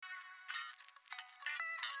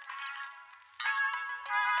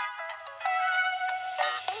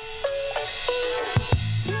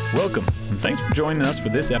Welcome, and thanks for joining us for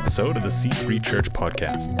this episode of the C3 Church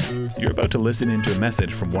Podcast. You're about to listen into a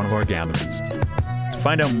message from one of our gatherings. To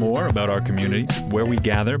find out more about our community, where we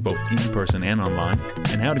gather both in person and online,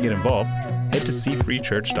 and how to get involved, head to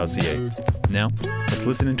c3church.ca. Now, let's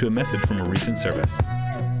listen into a message from a recent service.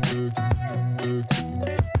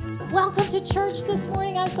 Welcome to church this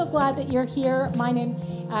morning. I'm so glad that you're here. My name,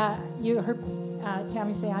 you heard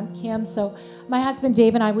Tammy say I'm Kim. So my husband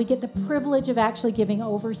Dave and I, we get the privilege of actually giving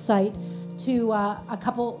oversight to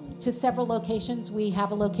several locations. We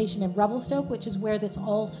have a location in Revelstoke, which is where this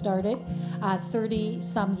all started 30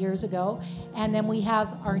 some years ago. And then we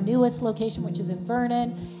have our newest location, which is in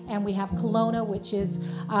Vernon. And we have Kelowna, which has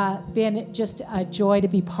been just a joy to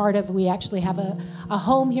be part of. We actually have a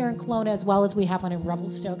home here in Kelowna as well as we have one in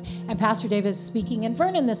Revelstoke. And Pastor Dave is speaking in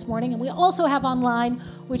Vernon this morning. And we also have online,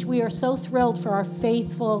 which we are so thrilled for our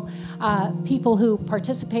faithful people who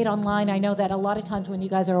participate online. I know that a lot of times when you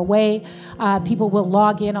guys are away, people will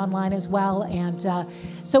log in online as well. And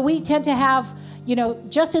so we tend to have,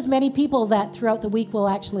 just as many people that throughout the week will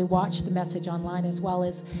actually watch the message online as well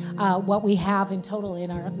as what we have in total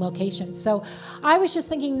in our location. So I was just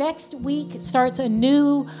thinking next week starts a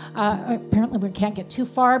new, apparently we can't get too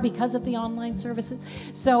far because of the online services.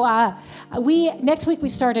 So next week we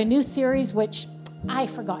start a new series, which I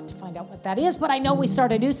forgot to find out what that is, but I know we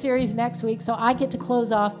start a new series next week. So I get to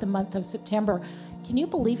close off the month of September. Can you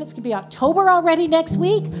believe it's going to be October already next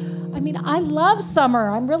week? I mean, I love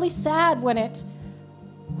summer. I'm really sad when it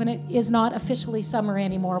is not officially summer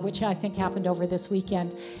anymore, which I think happened over this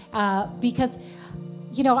weekend. Because,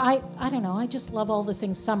 I don't know. I just love all the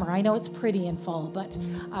things summer. I know it's pretty in fall, but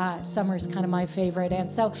summer is kind of my favorite.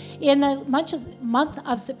 And so in the month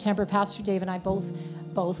of September, Pastor Dave and I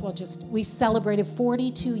we celebrated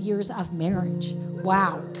 42 years of marriage.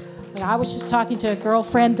 Wow. I was just talking to a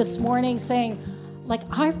girlfriend this morning saying,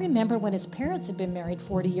 I remember when his parents had been married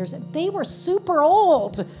 40 years, and they were super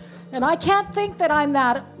old. And I can't think that I'm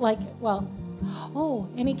that,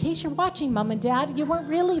 and in case you're watching, Mom and Dad, you weren't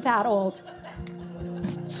really that old.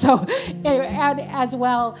 So, anyway, and as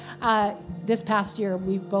well, this past year,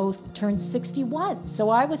 we've both turned 61. So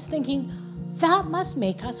I was thinking, that must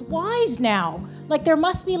make us wise now. There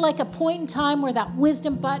must be a point in time where that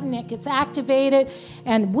wisdom button, it gets activated,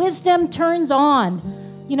 and wisdom turns on.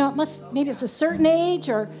 Maybe it's a certain age,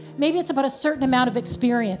 or maybe it's about a certain amount of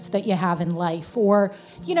experience that you have in life. Or,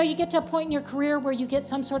 you get to a point in your career where you get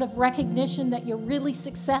some sort of recognition that you're really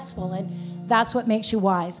successful, and that's what makes you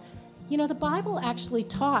wise. The Bible actually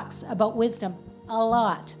talks about wisdom a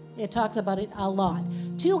lot. It talks about it a lot.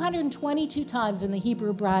 222 times in the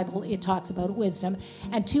Hebrew Bible, it talks about wisdom,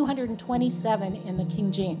 and 227 in the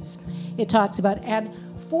King James. It talks about, and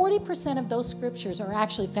 40% of those scriptures are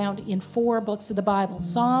actually found in 4 books of the Bible: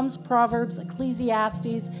 Psalms, Proverbs,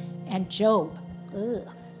 Ecclesiastes, and Job.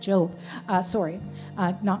 Job.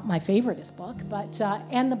 Not my favoriteest book, but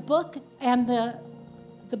and the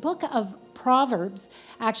book of Proverbs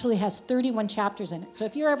actually has 31 chapters in it. So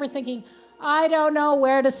if you're ever thinking, I don't know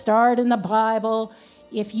where to start in the Bible,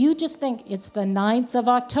 if you just think it's the 9th of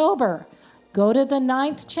October, go to the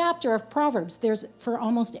 9th chapter of Proverbs. There's for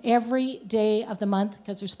almost every day of the month,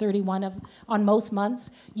 because there's 31 on most months,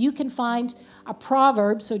 you can find a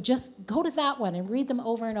proverb. So just go to that one and read them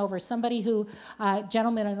over and over. Somebody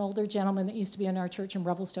an older gentleman that used to be in our church in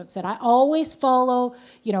Revelstoke said, I always follow,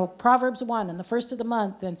 Proverbs 1 on the first of the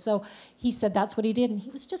month. And so he said that's what he did. And he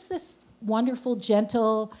was just this wonderful,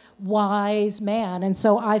 gentle, wise man. And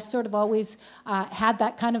so I've sort of always had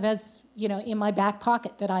that kind of as, in my back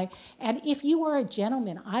pocket and if you are a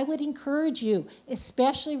gentleman, I would encourage you,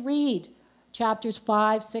 especially read chapters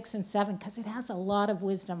 5, 6, and 7, because it has a lot of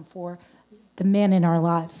wisdom for the men in our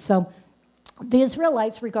lives. So the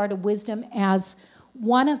Israelites regarded wisdom as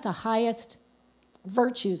one of the highest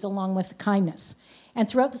virtues along with kindness. And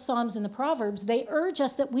throughout the Psalms and the Proverbs, they urge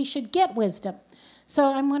us that we should get wisdom. So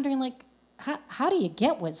I'm wondering, how do you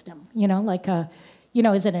get wisdom?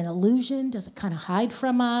 Is it an illusion? Does it kind of hide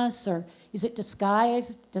from us? Or is it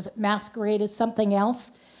disguised? Does it masquerade as something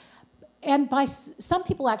else? And some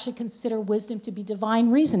people actually consider wisdom to be divine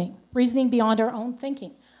reasoning beyond our own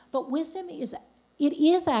thinking. But wisdom is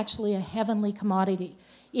actually a heavenly commodity.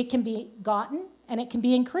 It can be gotten and it can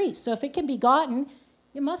be increased. So if it can be gotten,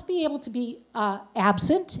 it must be able to be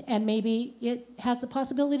absent, and maybe it has the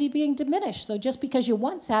possibility of being diminished. So just because you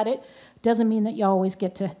once had it doesn't mean that you always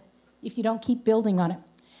get to, if you don't keep building on it.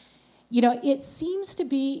 It seems to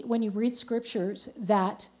be, when you read scriptures,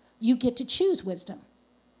 that you get to choose wisdom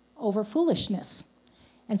over foolishness.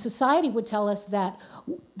 And society would tell us that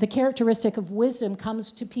the characteristic of wisdom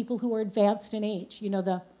comes to people who are advanced in age.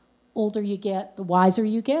 older you get, the wiser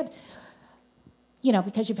you get,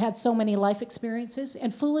 because you've had so many life experiences.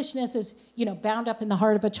 And foolishness is, bound up in the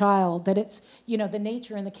heart of a child, that it's, the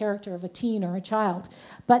nature and the character of a teen or a child.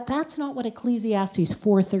 But that's not what Ecclesiastes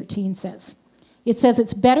 4:13 says. It says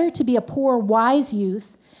it's better to be a poor, wise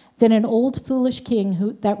youth than an old, foolish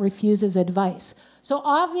king that refuses advice. So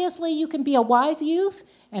obviously you can be a wise youth,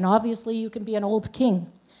 and obviously you can be an old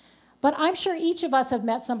king. But I'm sure each of us have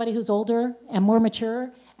met somebody who's older and more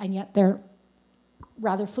mature, and yet they're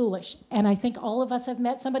rather foolish. And I think all of us have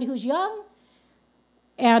met somebody who's young,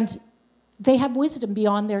 and they have wisdom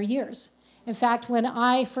beyond their years. In fact, when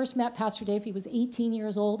I first met Pastor Dave, he was 18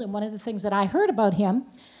 years old, and one of the things that I heard about him,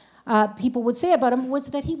 people would say about him, was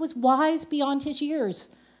that he was wise beyond his years.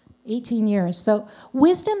 18 years. So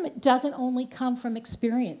wisdom doesn't only come from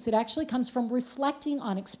experience. It actually comes from reflecting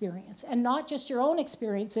on experience, and not just your own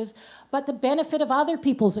experiences, but the benefit of other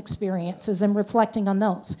people's experiences and reflecting on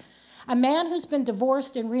those. A man who's been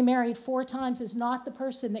divorced and remarried 4 times is not the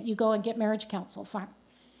person that you go and get marriage counsel from.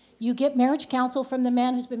 You get marriage counsel from the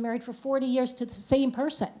man who's been married for 40 years to the same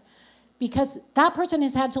person, because that person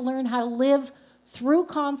has had to learn how to live through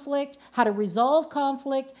conflict, how to resolve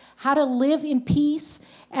conflict, how to live in peace.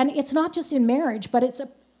 And it's not just in marriage, but it's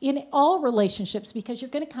in all relationships, because you're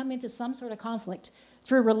going to come into some sort of conflict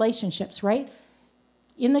through relationships, right?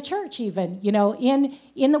 In the church even,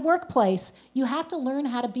 in the workplace, you have to learn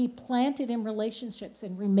how to be planted in relationships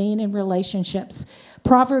and remain in relationships.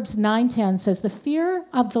 Proverbs 9:10 says, "The fear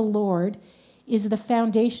of the Lord is the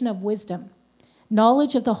foundation of wisdom.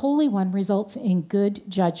 Knowledge of the Holy One results in good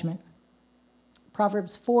judgment."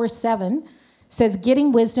 Proverbs 4:7 says,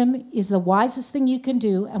 "Getting wisdom is the wisest thing you can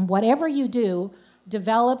do, and whatever you do,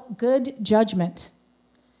 develop good judgment."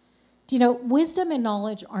 Do you know, wisdom and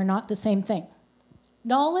knowledge are not the same thing.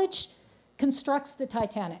 Knowledge constructs the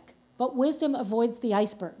Titanic, but wisdom avoids the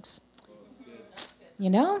icebergs.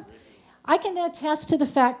 I can attest to the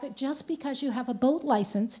fact that just because you have a boat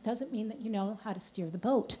license doesn't mean that you know how to steer the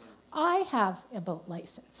boat. I have a boat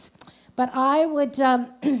license, but I would...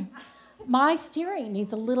 my steering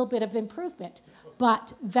needs a little bit of improvement,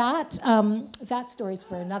 but that story's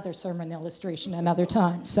for another sermon illustration another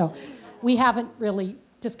time. So we haven't really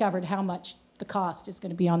discovered how much the cost is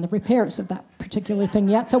going to be on the repairs of that particular thing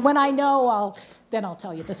yet. So when I know, I'll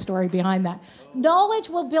tell you the story behind that. Knowledge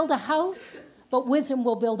will build a house, but wisdom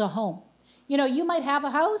will build a home. You might have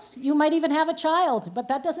a house, you might even have a child, but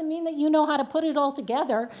that doesn't mean that you know how to put it all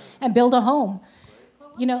together and build a home.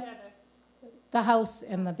 The house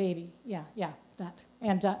and the baby, yeah, that.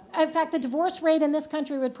 And in fact, the divorce rate in this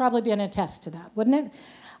country would probably be an attest to that, wouldn't it?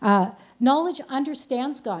 Knowledge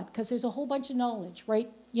understands God, because there's a whole bunch of knowledge,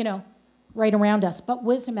 right around us. But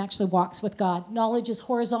wisdom actually walks with God. Knowledge is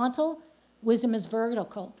horizontal, wisdom is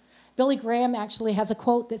vertical. Billy Graham actually has a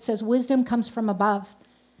quote that says, "Wisdom comes from above."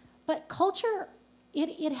 But culture,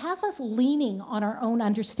 it has us leaning on our own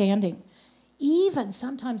understanding, even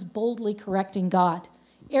sometimes boldly correcting God.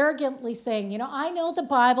 Arrogantly saying, I know the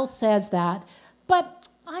Bible says that, but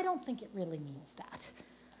I don't think it really means that.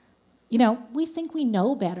 We think we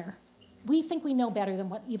know better. We think we know better than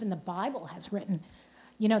what even the Bible has written.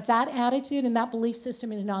 That attitude and that belief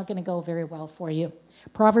system is not going to go very well for you.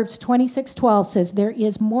 Proverbs 26:12 says, "There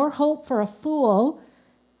is more hope for a fool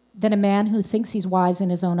than a man who thinks he's wise in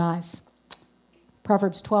his own eyes."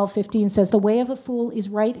 Proverbs 12:15 says, "The way of a fool is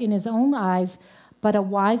right in his own eyes, but a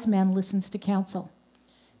wise man listens to counsel."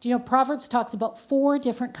 Do you know, Proverbs talks about 4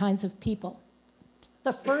 different kinds of people.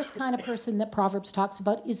 The first kind of person that Proverbs talks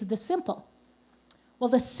about is the simple. Well,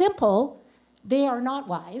 the simple, they are not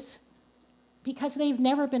wise because they've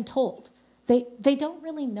never been told. They don't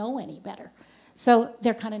really know any better. So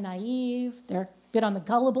they're kind of naive. They're a bit on the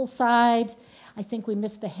gullible side. I think we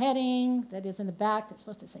missed the heading that is in the back that's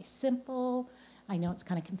supposed to say simple. I know it's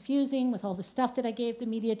kind of confusing with all the stuff that I gave the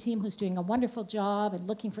media team, who's doing a wonderful job and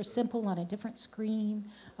looking for simple on a different screen.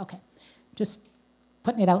 Okay, just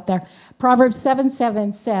putting it out there. Proverbs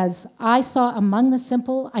 7:7 says, "I saw among the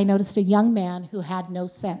simple, I noticed a young man who had no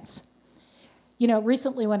sense."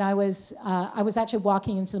 Recently when I was actually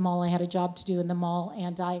walking into the mall, I had a job to do in the mall,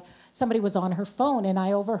 and somebody was on her phone, and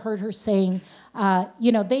I overheard her saying,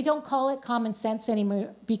 they don't call it common sense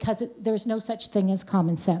anymore because there's no such thing as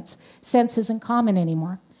common sense. Sense isn't common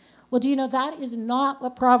anymore. Well, do you know that is not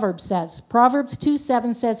what Proverbs says? Proverbs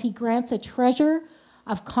 2:7 says, "He grants a treasure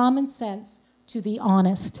of common sense to the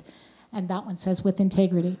honest." And that one says with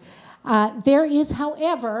integrity. There is,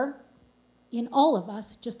 however, in all of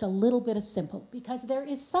us, just a little bit of simple, because there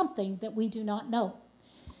is something that we do not know.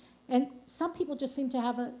 And some people just seem to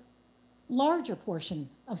have a larger portion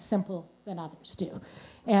of simple than others do.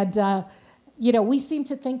 And, we seem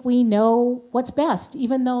to think we know what's best,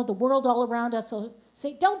 even though the world all around us will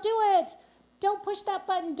say, don't do it. Don't push that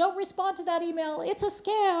button. Don't respond to that email. It's a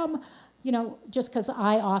scam. Just because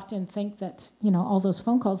I often think that, all those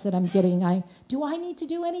phone calls that I'm getting, do I need to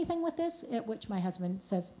do anything with this? At which my husband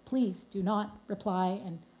says, please do not reply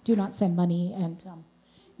and do not send money. And,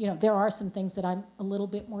 there are some things that I'm a little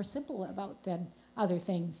bit more simple about than other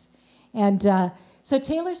things. And so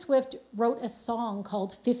Taylor Swift wrote a song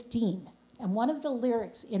called 15. And one of the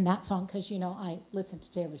lyrics in that song, because, I listen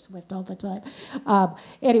to Taylor Swift all the time,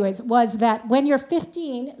 was that when you're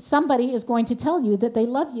 15, somebody is going to tell you that they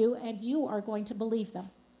love you and you are going to believe them.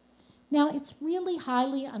 Now, it's really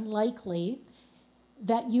highly unlikely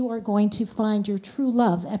that you are going to find your true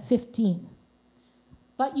love at 15.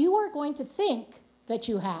 But you are going to think that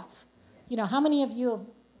you have. How many of you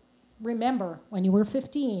remember when you were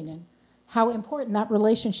 15 and how important that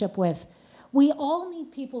relationship was? We all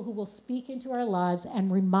need people who will speak into our lives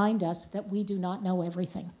and remind us that we do not know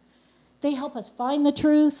everything. They help us find the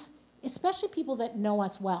truth, especially people that know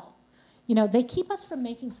us well. They keep us from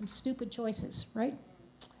making some stupid choices, right?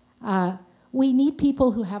 We need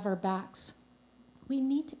people who have our backs. We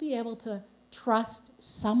need to be able to trust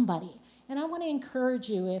somebody. And I want to encourage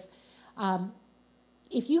you,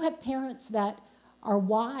 if you have parents that are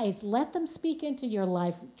wise, let them speak into your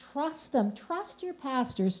life. Trust them. Trust your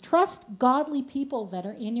pastors. Trust godly people that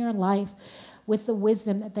are in your life with the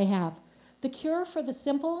wisdom that they have. The cure for the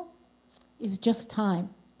simple is just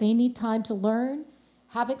time. They need time to learn,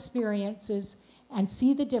 have experiences, and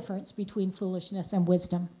see the difference between foolishness and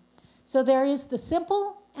wisdom. So there is the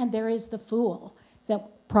simple and there is the fool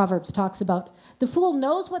that Proverbs talks about. The fool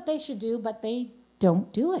knows what they should do, but they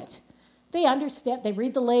don't do it. They understand, they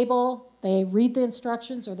read the label, they read the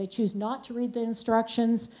instructions, or they choose not to read the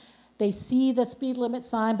instructions. They see the speed limit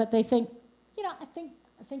sign, but they think, I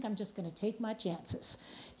think I'm just going to take my chances.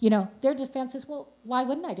 Their defense is, well, why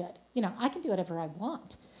wouldn't I do it? I can do whatever I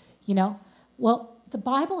want. Well, the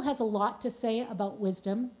Bible has a lot to say about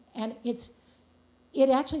wisdom, and it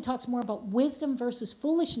actually talks more about wisdom versus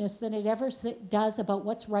foolishness than it ever does about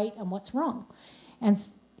what's right and what's wrong. And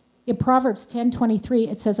in Proverbs 10:23,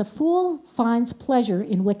 it says, a fool finds pleasure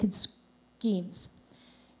in wicked schemes.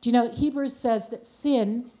 Do you know, Hebrews says that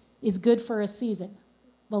sin is good for a season.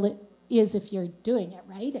 Well, it is if you're doing it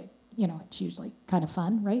right. It's usually kind of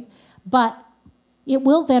fun, right? But it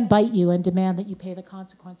will then bite you and demand that you pay the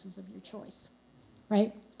consequences of your choice,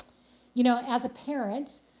 right? As a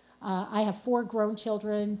parent, I have 4 grown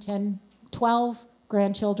children, 10, 12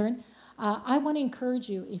 grandchildren. I want to encourage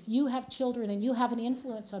you, if you have children and you have an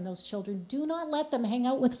influence on those children, do not let them hang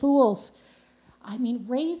out with fools.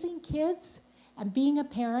 Raising kids and being a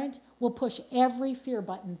parent will push every fear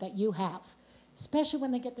button that you have, especially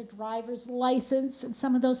when they get their driver's license and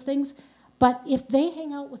some of those things. But if they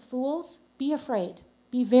hang out with fools, be afraid.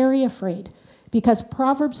 Be very afraid. Because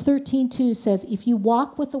Proverbs 13:2 says, if you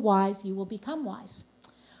walk with the wise, you will become wise.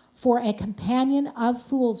 For a companion of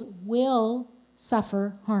fools will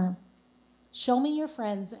suffer harm. Show me your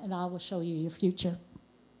friends, and I will show you your future.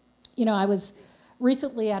 I was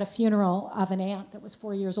recently at a funeral of an aunt that was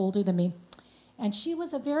 4 years older than me. And she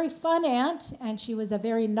was a very fun aunt, and she was a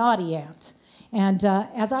very naughty aunt. And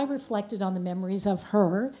as I reflected on the memories of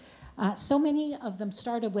her, so many of them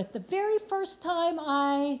started with the very first time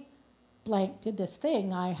I blank did this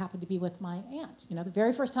thing, I happened to be with my aunt. The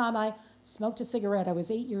very first time I smoked a cigarette, I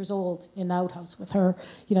was 8 years old in the outhouse with her.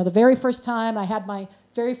 The very first time I had my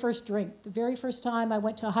very first drink. The very first time I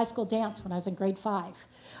went to a high school dance when I was in grade 5.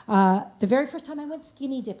 The very first time I went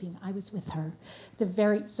skinny dipping, I was with her.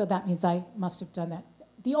 So that means I must have done that.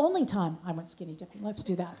 The only time I went skinny dipping, let's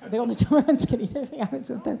do that. The only time I went skinny dipping, I was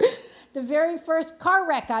with her. The very first car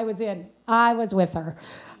wreck I was in, I was with her.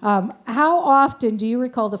 How often do you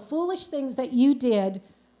recall the foolish things that you did?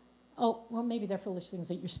 Oh, well, maybe they're foolish things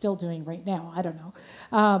that you're still doing right now. I don't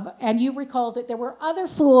know. And you recall that there were other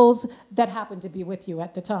fools that happened to be with you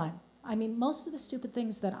at the time. Most of the stupid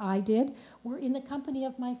things that I did were in the company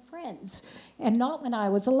of my friends and not when I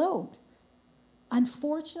was alone.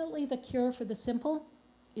 Unfortunately, the cure for the simple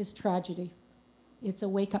is tragedy. It's a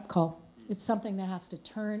wake-up call. It's something that has to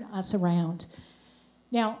turn us around.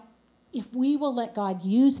 Now, if we will let God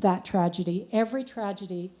use that tragedy, every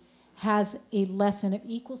tragedy has a lesson of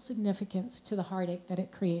equal significance to the heartache that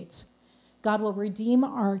it creates. God will redeem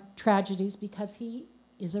our tragedies because he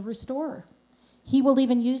is a restorer. He will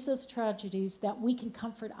even use those tragedies that we can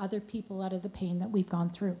comfort other people out of the pain that we've gone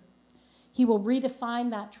through. He will redefine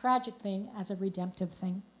that tragic thing as a redemptive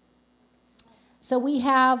thing. So we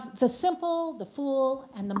have the simple, the fool,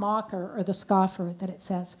 and the mocker, or the scoffer, that it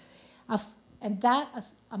says. And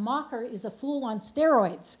a mocker is a fool on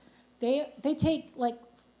steroids. They take like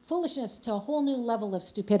foolishness to a whole new level of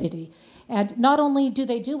stupidity. And not only do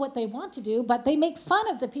they do what they want to do, but they make fun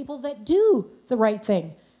of the people that do the right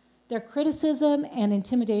thing. Their criticism and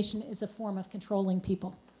intimidation is a form of controlling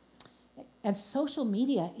people. And social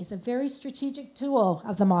media is a very strategic tool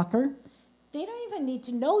of the mocker. They don't even need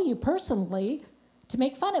to know you personally to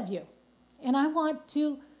make fun of you. And I want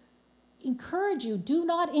to encourage you, do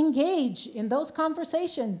not engage in those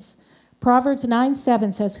conversations. Proverbs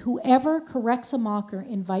 9:7 says, whoever corrects a mocker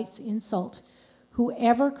invites insult.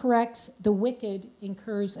 Whoever corrects the wicked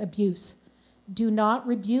incurs abuse. Do not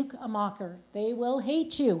rebuke a mocker. They will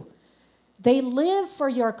hate you. They live for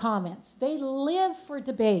your comments. They live for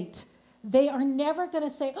debate. They are never going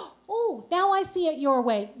to say, oh, now I see it your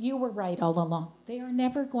way. You were right all along. They are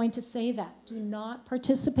never going to say that. Do not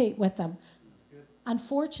participate with them.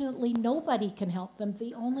 Unfortunately, nobody can help them.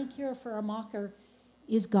 The only cure for a mocker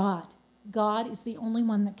is God. God is the only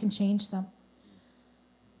one that can change them.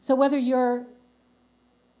 So whether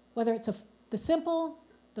it's the simple,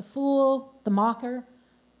 the fool, the mocker,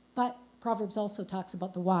 but Proverbs also talks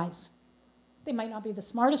about the wise. They might not be the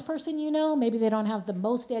smartest person you know. Maybe they don't have the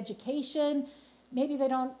most education. Maybe they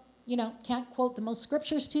can't quote the most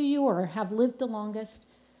scriptures to you or have lived the longest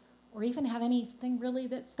or even have anything really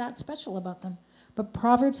that's that special about them. But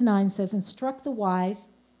Proverbs 9 says, instruct the wise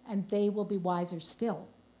and they will be wiser still.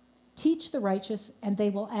 Teach the righteous and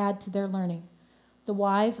they will add to their learning. The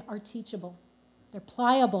wise are teachable. They're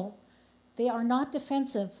pliable. They are not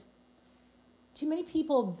defensive. Too many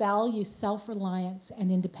people value self-reliance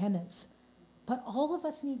and independence. But all of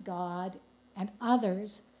us need God and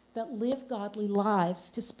others that live godly lives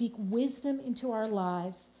to speak wisdom into our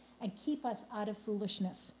lives and keep us out of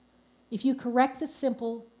foolishness. If you correct the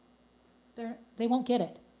simple, they won't get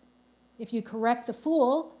it. If you correct the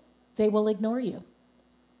fool, they will ignore you.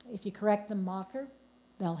 If you correct the mocker,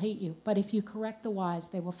 they'll hate you. But if you correct the wise,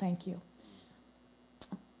 they will thank you.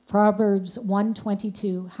 Proverbs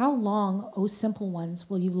 1:22, how long, O simple ones,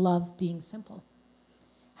 will you love being simple?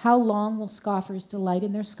 How long will scoffers delight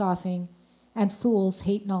in their scoffing and fools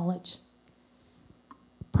hate knowledge?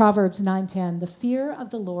 Proverbs 9:10, the fear of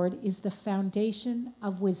the Lord is the foundation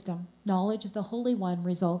of wisdom. Knowledge of the Holy One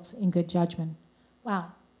results in good judgment.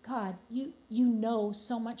 Wow, God, you know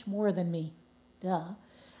so much more than me. Duh.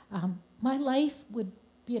 My life would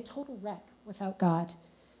be a total wreck without God.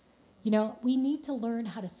 We need to learn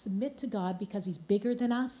how to submit to God because he's bigger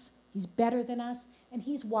than us, he's better than us, and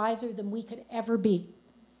he's wiser than we could ever be.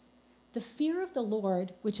 The fear of the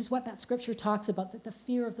Lord, which is what that scripture talks about, that the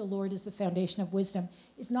fear of the Lord is the foundation of wisdom,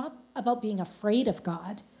 is not about being afraid of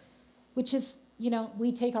God, which is,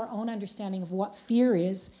 we take our own understanding of what fear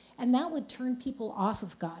is, and that would turn people off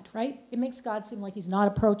of God, right? It makes God seem like he's not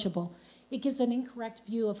approachable. It gives an incorrect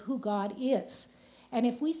view of who God is. And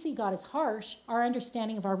if we see God as harsh, our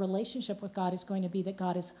understanding of our relationship with God is going to be that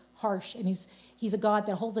God is harsh, and he's a God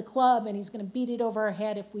that holds a club, and he's going to beat it over our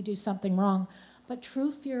head if we do something wrong. But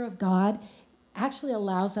true fear of God actually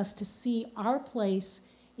allows us to see our place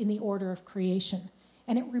in the order of creation.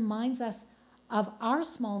 And it reminds us of our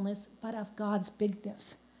smallness, but of God's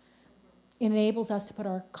bigness. It enables us to put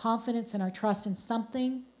our confidence and our trust in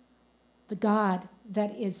something, the God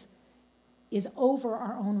that is over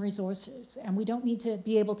our own resources. And we don't need to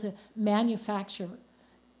be able to manufacture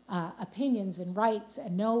opinions and rights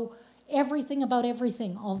and know everything about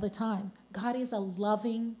everything all the time. God is a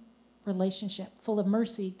loving relationship, full of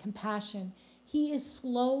mercy, compassion. He is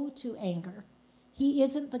slow to anger. He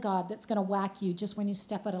isn't the God that's going to whack you just when you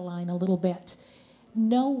step out of line a little bit.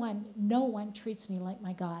 No one treats me like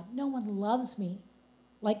my God. No one loves me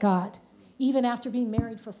like God. Even after being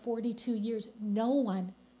married for 42 years, no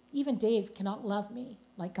one, even Dave, cannot love me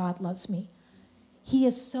like God loves me. He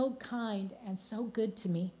is so kind and so good to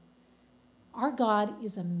me. Our God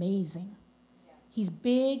is amazing. He's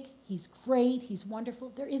big, he's great, he's wonderful.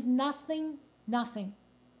 There is nothing,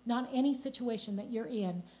 not any situation that you're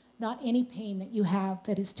in, not any pain that you have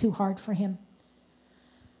that is too hard for him.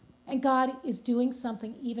 And God is doing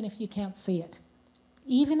something even if you can't see it.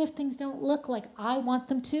 Even if things don't look like I want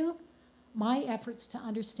them to, my efforts to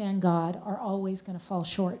understand God are always going to fall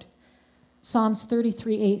short. Psalms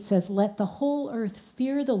 33:8 says, let the whole earth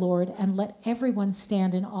fear the Lord and let everyone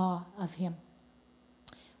stand in awe of him.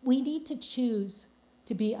 We need to choose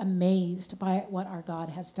to be amazed by what our God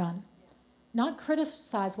has done. Not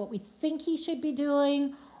criticize what we think he should be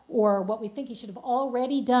doing or what we think he should have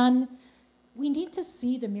already done. We need to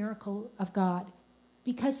see the miracle of God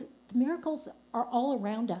because the miracles are all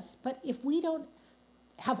around us. But if we don't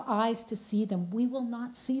have eyes to see them, we will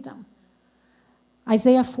not see them.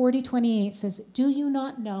 Isaiah 40:28 says, "Do you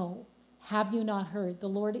not know? Have you not heard? The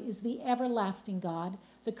Lord is the everlasting God,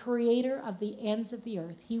 the creator of the ends of the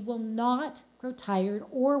earth. He will not grow tired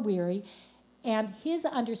or weary, and his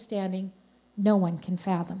understanding no one can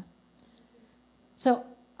fathom." So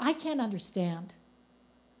I can't understand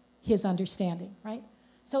his understanding, right?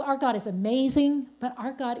 So our God is amazing, but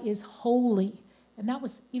our God is holy. And that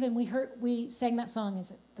was, even we sang that song,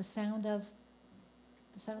 is it the sound?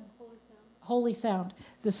 Holy sound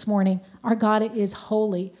this morning. Our God is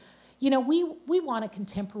holy. You know, we want a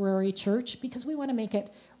contemporary church because we want to make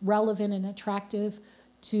it relevant and attractive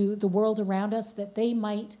to the world around us, that they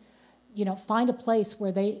might, you know, find a place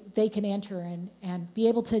where they can enter and be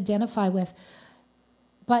able to identify with.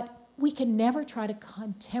 But we can never try to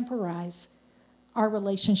contemporize our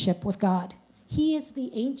relationship with God. He is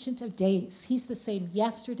the Ancient of Days. He's the same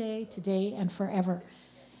yesterday, today, and forever.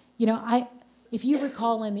 You know, if you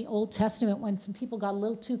recall in the Old Testament when some people got a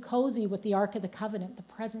little too cozy with the Ark of the Covenant, the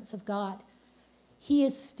presence of God, he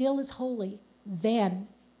is still as holy then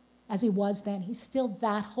as he was then. He's still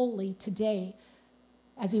that holy today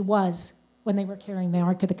as he was when they were carrying the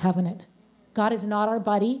Ark of the Covenant. God is not our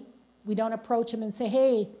buddy. We don't approach him and say,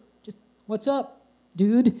 "Hey, just what's up,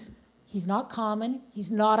 dude?" He's not common.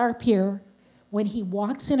 He's not our peer. When he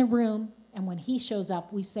walks in a room and when he shows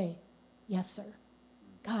up, we say, "Yes, sir.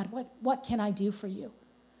 God, what can I do for you?"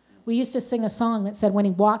 We used to sing a song that said, when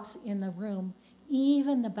he walks in the room,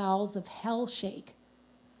 even the bowels of hell shake.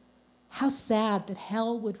 How sad that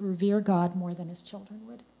hell would revere God more than his children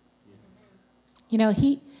would. You know,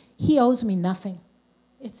 he owes me nothing.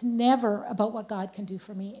 It's never about what God can do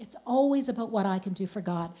for me. It's always about what I can do for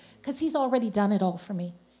God, because he's already done it all for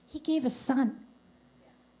me. He gave his son.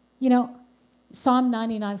 You know, Psalm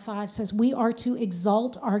 99:5 says, "We are to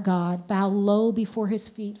exalt our God, bow low before his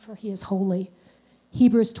feet, for he is holy."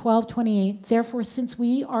 Hebrews 12:28, "Therefore, since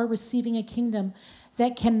we are receiving a kingdom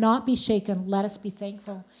that cannot be shaken, let us be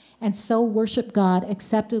thankful, and so worship God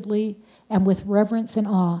acceptably and with reverence and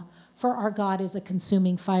awe, for our God is a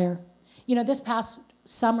consuming fire." You know, this past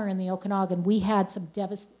summer in the Okanagan, we had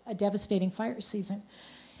a devastating fire season.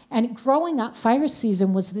 And growing up, fire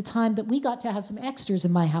season was the time that we got to have some extras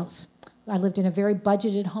in my house. I lived in a very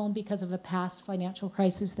budgeted home because of a past financial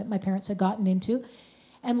crisis that my parents had gotten into.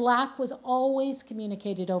 And lack was always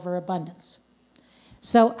communicated over abundance.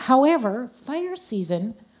 So, however, fire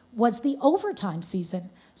season was the overtime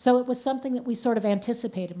season. So it was something that we sort of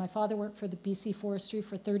anticipated. My father worked for the BC Forestry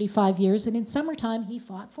for 35 years, and in summertime, he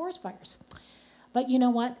fought forest fires. But you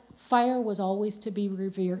know what? Fire was always to be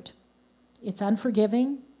revered. It's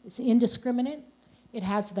unforgiving. It's indiscriminate. It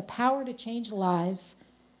has the power to change lives,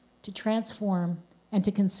 to transform, and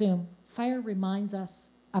to consume. Fire reminds us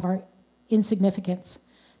of our insignificance.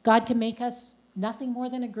 God can make us nothing more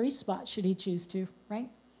than a grease spot should he choose to, right?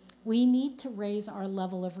 We need to raise our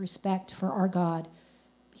level of respect for our God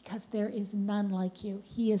because there is none like you.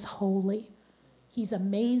 He is holy. He's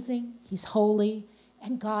amazing. He's holy.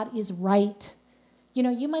 And God is right. You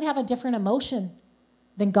know, you might have a different emotion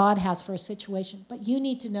than God has for a situation, but you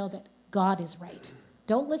need to know that God is right.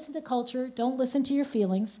 Don't listen to culture. Don't listen to your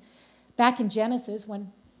feelings. Back in Genesis,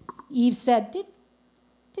 when Eve said, did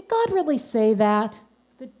God really say that?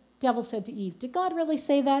 The devil said to Eve, "Did God really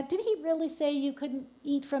say that? Did he really say you couldn't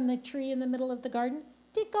eat from the tree in the middle of the garden?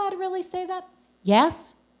 Did God really say that?"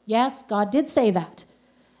 Yes, God did say that.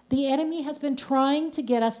 The enemy has been trying to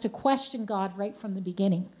get us to question God right from the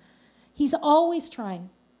beginning. He's always trying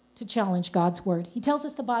to challenge God's word. He tells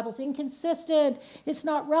us the Bible's inconsistent, it's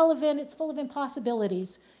not relevant, it's full of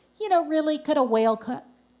impossibilities. You know, really, could a whale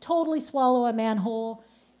totally swallow a man whole?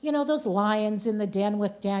 You know, those lions in the den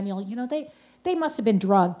with Daniel, you know, they must have been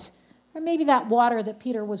drugged. Or maybe that water that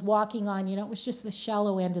Peter was walking on, you know, it was just the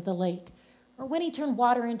shallow end of the lake. Or when he turned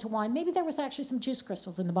water into wine, maybe there was actually some juice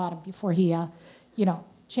crystals in the bottom before he,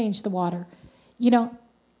 changed the water. You know,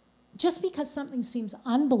 just because something seems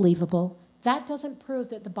unbelievable, that doesn't prove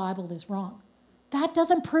that the Bible is wrong. That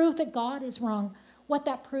doesn't prove that God is wrong. What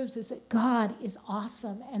that proves is that God is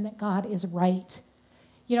awesome and that God is right.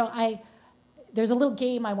 You know, there's a little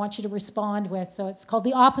game I want you to respond with, so it's called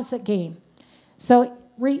the opposite game. So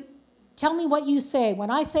tell me what you say. When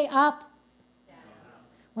I say up, down.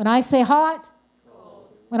 When I say hot, cold.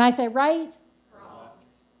 When I say right, wrong.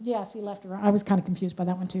 Yes, he left or right. I was kind of confused by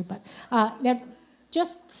that one too. But now,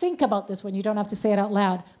 just think about this one. You don't have to say it out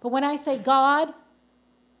loud. But when I say God,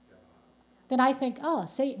 then I think, oh,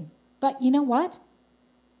 Satan. But you know what?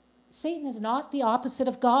 Satan is not the opposite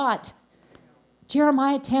of God.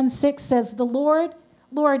 Jeremiah 10:6 says, "The Lord,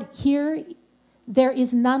 here there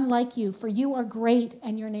is none like you, for you are great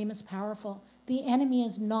and your name is powerful." The enemy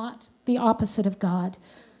is not the opposite of God.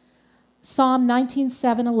 Psalm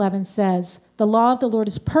 19:7-11 says, "The law of the Lord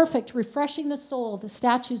is perfect, refreshing the soul. The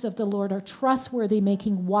statutes of the Lord are trustworthy,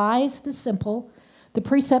 making wise the simple. The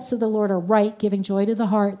precepts of the Lord are right, giving joy to the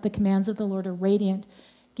heart. The commands of the Lord are radiant,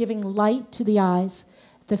 giving light to the eyes.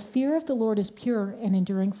 The fear of the Lord is pure and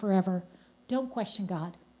enduring forever." Don't question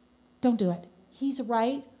God. Don't do it. He's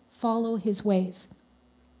right. Follow his ways.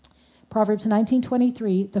 Proverbs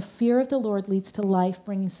 19:23, "The fear of the Lord leads to life,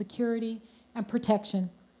 bringing security and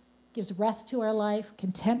protection. Gives rest to our life,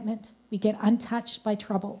 contentment. We get untouched by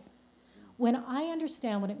trouble." When I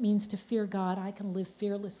understand what it means to fear God, I can live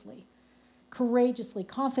fearlessly, courageously,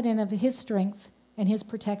 confident of his strength and his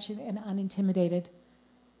protection, and unintimidated.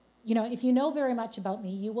 You know, if you know very much about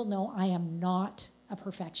me, you will know I am not a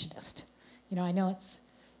perfectionist. You know, I know it's,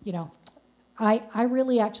 you know, I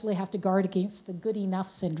really actually have to guard against the good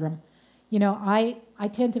enough syndrome. You know, I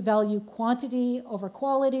tend to value quantity over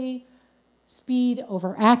quality, speed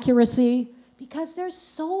over accuracy, because there's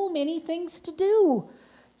so many things to do.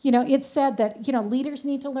 You know, it's said that, you know, leaders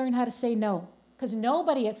need to learn how to say no, because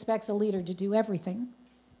nobody expects a leader to do everything.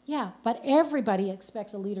 Yeah, but everybody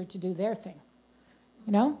expects a leader to do their thing,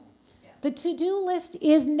 you know? The to-do list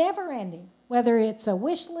is never ending, whether it's a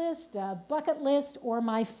wish list, a bucket list, or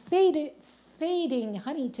my fading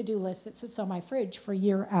honey to-do list that sits on my fridge for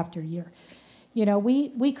year after year. You know,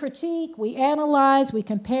 we critique, we analyze, we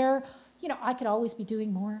compare. You know, I could always be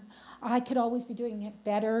doing more. I could always be doing it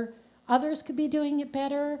better. Others could be doing it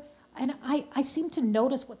better. And I seem to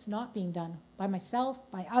notice what's not being done by myself,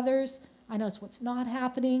 by others. I notice what's not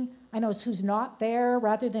happening. I notice who's not there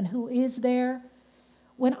rather than who is there.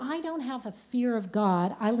 When I don't have a fear of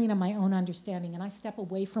God, I lean on my own understanding, and I step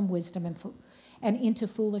away from wisdom and into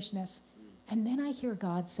foolishness. And then I hear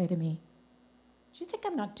God say to me, "Do you think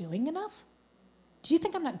I'm not doing enough? Do you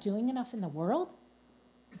think I'm not doing enough in the world?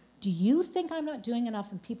 Do you think I'm not doing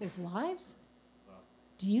enough in people's lives?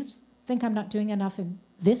 Do you think I'm not doing enough in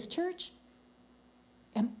this church?"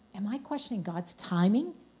 Am I questioning God's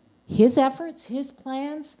timing, his efforts, his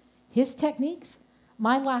plans, his techniques?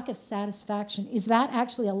 My lack of satisfaction, is that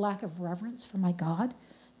actually a lack of reverence for my God?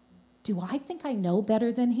 Do I think I know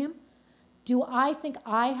better than him? Do I think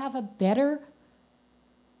I have a better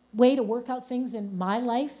way to work out things in my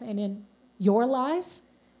life and in your lives?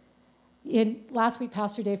 Last week,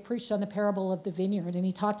 Pastor Dave preached on the parable of the vineyard, and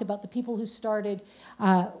he talked about the people who started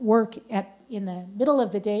work in the middle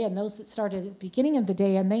of the day and those that started at the beginning of the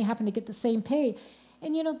day, and they happen to get the same pay.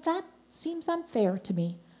 And, you know, that seems unfair to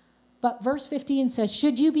me. But verse 15 says,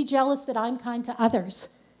 "Should you be jealous that I'm kind to others?"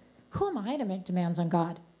 Who am I to make demands on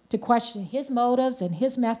God, to question his motives and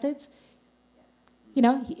his methods? You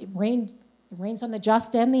know, it rains on the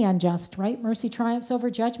just and the unjust, right? Mercy triumphs over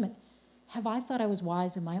judgment. Have I thought I was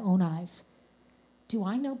wise in my own eyes? Do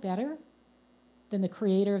I know better than the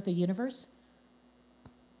creator of the universe?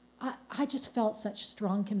 I just felt such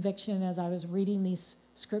strong conviction as I was reading these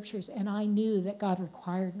scriptures, and I knew that God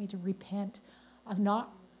required me to repent of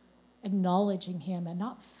not acknowledging him and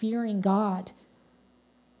not fearing God,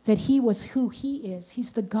 that he was who he is.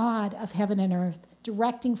 He's the God of heaven and earth,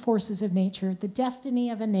 directing forces of nature, the destiny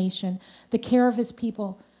of a nation, the care of his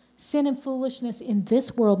people. Sin and foolishness in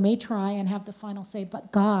this world may try and have the final say,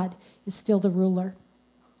 but God is still the ruler.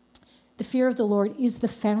 The fear of the Lord is the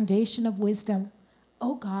foundation of wisdom.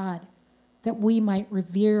 Oh God, that we might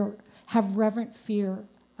have reverent fear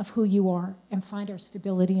of who you are and find our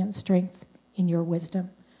stability and strength in your wisdom.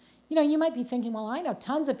 You know, you might be thinking, well, I know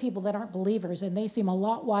tons of people that aren't believers, and they seem a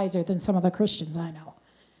lot wiser than some of the Christians I know.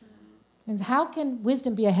 And how can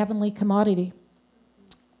wisdom be a heavenly commodity?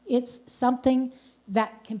 It's something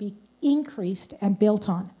that can be increased and built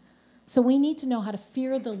on. So we need to know how to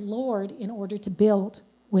fear the Lord in order to build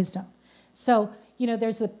wisdom. So, you know,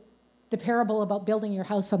 there's the parable about building your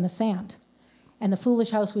house on the sand, and the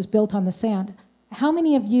foolish house was built on the sand. How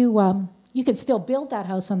many of you, you could still build that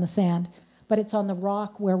house on the sand, but it's on the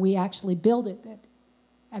rock where we actually build it,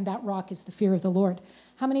 and that rock is the fear of the Lord.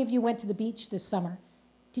 How many of you went to the beach this summer?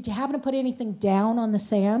 Did you happen to put anything down on the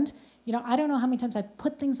sand? You know, I don't know how many times I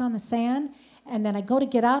put things on the sand, and then I go to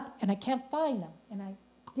get up, and I can't find them. And I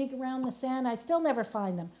dig around the sand, I still never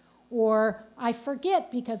find them. Or I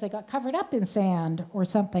forget because I got covered up in sand or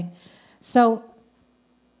something. So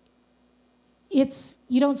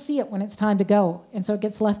you don't see it when it's time to go, and so it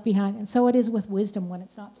gets left behind. And so it is with wisdom when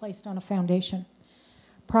it's not placed on a foundation.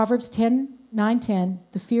 Proverbs 9:10,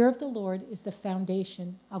 "The fear of the Lord is the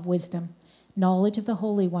foundation of wisdom. Knowledge of the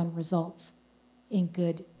Holy One results in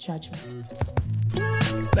good judgment."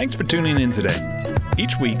 Thanks for tuning in today.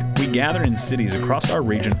 Each week, we gather in cities across our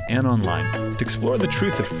region and online to explore the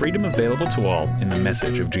truth of freedom available to all in the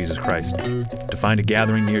message of Jesus Christ. To find a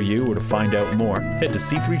gathering near you or to find out more, head to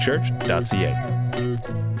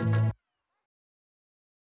c3church.ca.